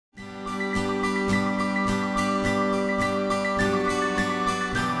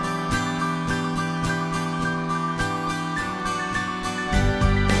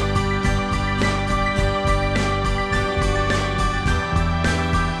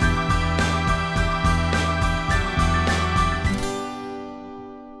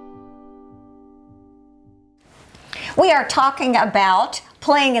We are talking about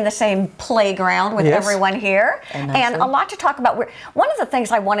playing in the same playground with everyone here, and a lot to talk about. One of the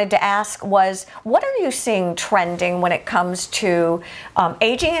things I wanted to ask was, what are you seeing trending when it comes to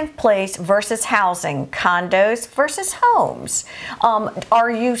aging in place versus housing, condos versus homes?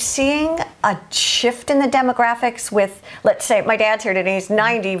 Are you seeing a shift in the demographics with, let's say, my dad's here today, he's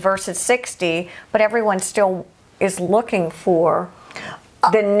 90 versus 60, but everyone still is looking for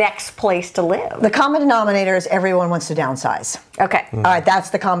the next place to live? The common denominator is everyone wants to downsize. Okay. All right,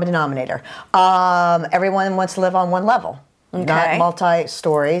 that's the common denominator. Everyone wants to live on one level, not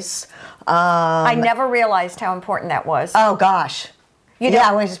multi-stories. I never realized how important that was. Oh, gosh.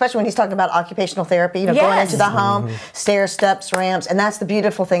 Especially when he's talking about occupational therapy, going into the home, stairs, steps, ramps, and that's the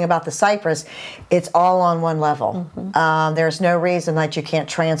beautiful thing about the Cypress. It's all on one level. There's no reason that you can't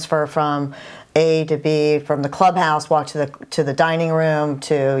transfer from A to B, from the clubhouse, walk to the dining room,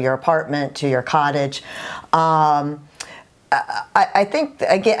 to your apartment, to your cottage. I think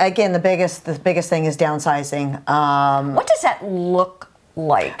again the biggest thing is downsizing. What does that look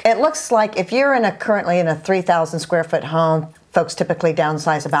like? It looks like if you're currently in a 3,000 square foot home, folks typically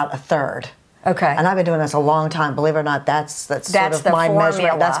downsize about a third. Okay. And I've been doing this a long time. Believe it or not, that's sort of my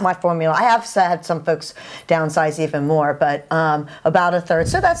measurement. That's my formula. I have had some folks downsize even more, but about a third.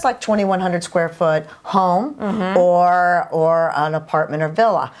 So that's like 2,100 square foot home or an apartment or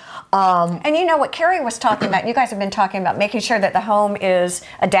villa. And you know what Carrie was talking about, you guys have been talking about making sure that the home is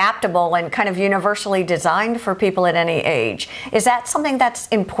adaptable and kind of universally designed for people at any age. Is that something that's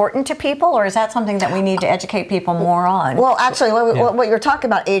important to people, or is that something that we need to educate people more on? Well, actually, what you're talking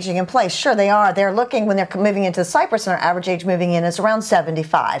about, aging in place, sure they are. They're looking, when they're moving into the Cypress, and our average age moving in is around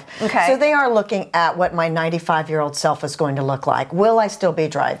 75. Okay. So they are looking at what my 95-year-old self is going to look like. Will I still be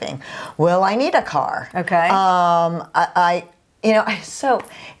driving? Will I need a car? Okay.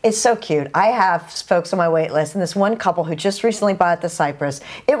 It's so cute. I have folks on my wait list, and this one couple who just recently bought the Cypress,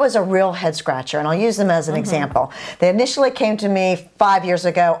 it was a real head scratcher, and I'll use them as an example. They initially came to me 5 years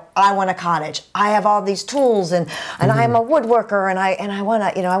ago. I want a cottage. I have all these tools, and I'm a woodworker, and I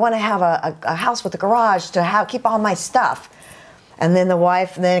want to have a house with a garage to keep all my stuff. And then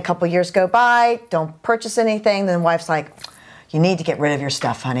then a couple years go by, don't purchase anything. Then the wife's like, you need to get rid of your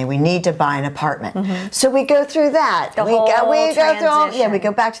stuff, honey. We need to buy an apartment. So we go through that. We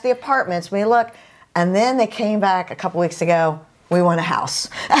go back to the apartments. We look, and then they came back a couple weeks ago. We want a house.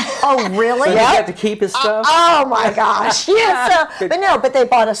 Oh, really? So you have to keep his stuff? Oh my gosh! But they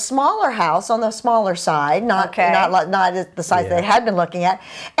bought a smaller house on the smaller side, not the size they had been looking at,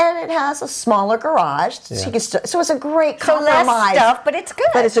 and it has a smaller garage. So it's a great compromise. Less stuff, but it's good.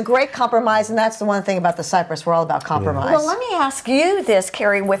 But it's a great compromise, and that's the one thing about the Cypress. We're all about compromise. Well, let me ask you this,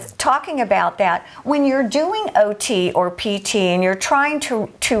 Carrie, with talking about that. When you're doing OT or PT and you're trying to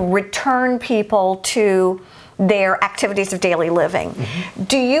return people to their activities of daily living,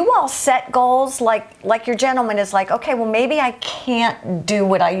 do you all set goals like your gentleman is like, okay, well, maybe I can't do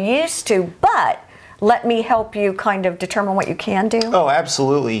what I used to, but let me help you kind of determine what you can do? Oh,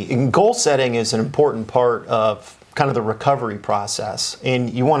 absolutely. And goal setting is an important part of kind of the recovery process,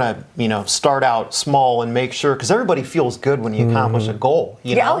 and you want to start out small and make sure, because everybody feels good when you accomplish a goal.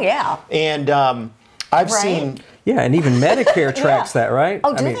 Oh yeah. And I've seen. Yeah, and even Medicare tracks that, right?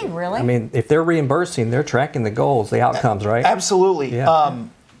 Oh, do they really? I mean, if they're reimbursing, they're tracking the goals, the outcomes, right? Absolutely. Yeah.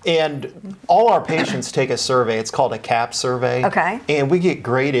 And all our patients take a survey. It's called a CAP survey. Okay. And we get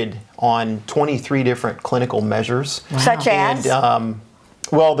graded on 23 different clinical measures. Wow. Such as? And,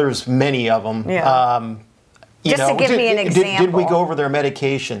 well, there's many of them. Yeah. Just to give me an example. Did we go over their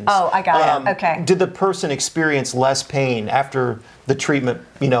medications? Oh, I got it. Okay. Did the person experience less pain after the treatment?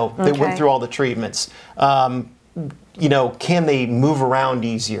 They went through all the treatments. Can they move around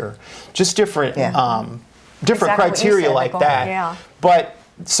easier? Just different criteria like that. Yeah. But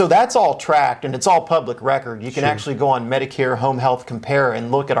so that's all tracked, and it's all public record. You can actually go on Medicare Home Health Compare and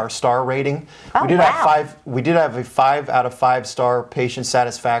look at our star rating. Oh, we did have a 5 out of 5 star patient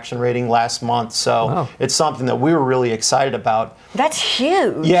satisfaction rating last month. So it's something that we were really excited about. That's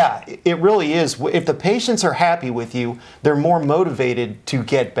huge. Yeah, it really is. If the patients are happy with you, they're more motivated to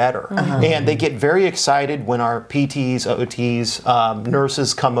get better. And they get very excited when our PTs, OTs,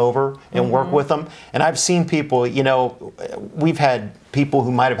 nurses come over and work with them. And I've seen people, we've had people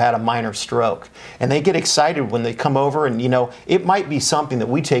who might have had a minor stroke, and they get excited when they come over, and it might be something that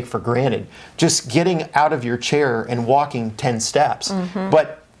we take for granted, just getting out of your chair and walking 10 steps,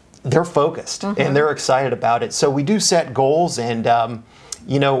 but they're focused and they're excited about it. So we do set goals, and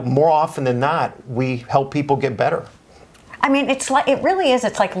more often than not, we help people get better. I mean, it really is.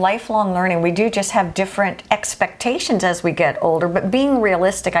 It's like lifelong learning. We do just have different expectations as we get older, but being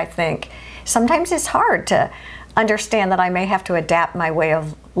realistic, I think, sometimes it's hard to understand that I may have to adapt my way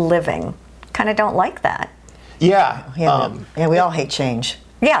of living. Kind of don't like that. Yeah. Yeah, we all hate change.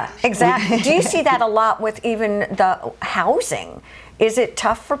 Yeah, exactly. Do you see that a lot with even the housing? Is it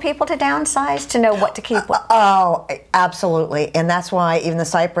tough for people to downsize, to know what to keep with? Oh, absolutely. And that's why even the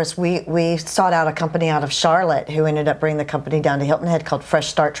Cypress, we sought out a company out of Charlotte who ended up bringing the company down to Hilton Head called Fresh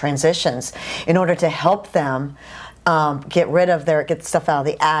Start Transitions in order to help them get stuff out of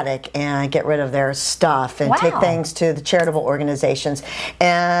the attic and get rid of their stuff and take things to the charitable organizations.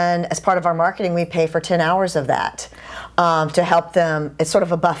 And as part of our marketing, we pay for 10 hours of that to help them. It's sort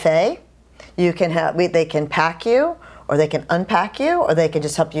of a buffet. You can have, they can pack you, or they can unpack you, or they can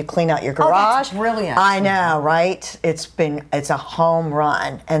just help you clean out your garage. Oh, that's brilliant. I know, right? It's a home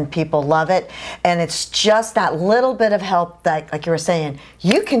run, and people love it. And it's just that little bit of help that, like you were saying,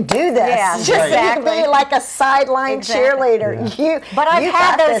 you can do this. Yeah, just exactly. you can be like a sideline cheerlealer. Yeah. But I've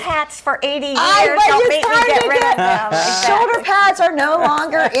had those hats for 80 years. Don't make me get rid of them. Shoulder pads are no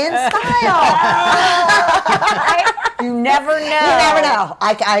longer in style. You never know. You never know.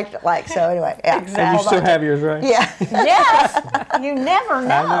 So anyway, yeah. Exactly. And you still have yours, right? Yeah. Yes. You never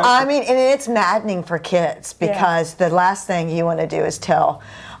know. I mean, and it's maddening for kids because the last thing you want to do is tell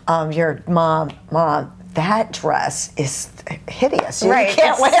your mom, that dress is hideous. Right. You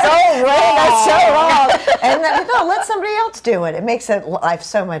can't wear so it. wrong. That's so wrong. And then, no, let somebody else do it. It makes life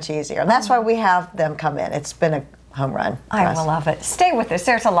so much easier. And that's why we have them come in. It's been a home run. I love it. Stay with us.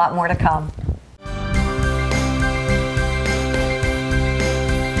 There's a lot more to come.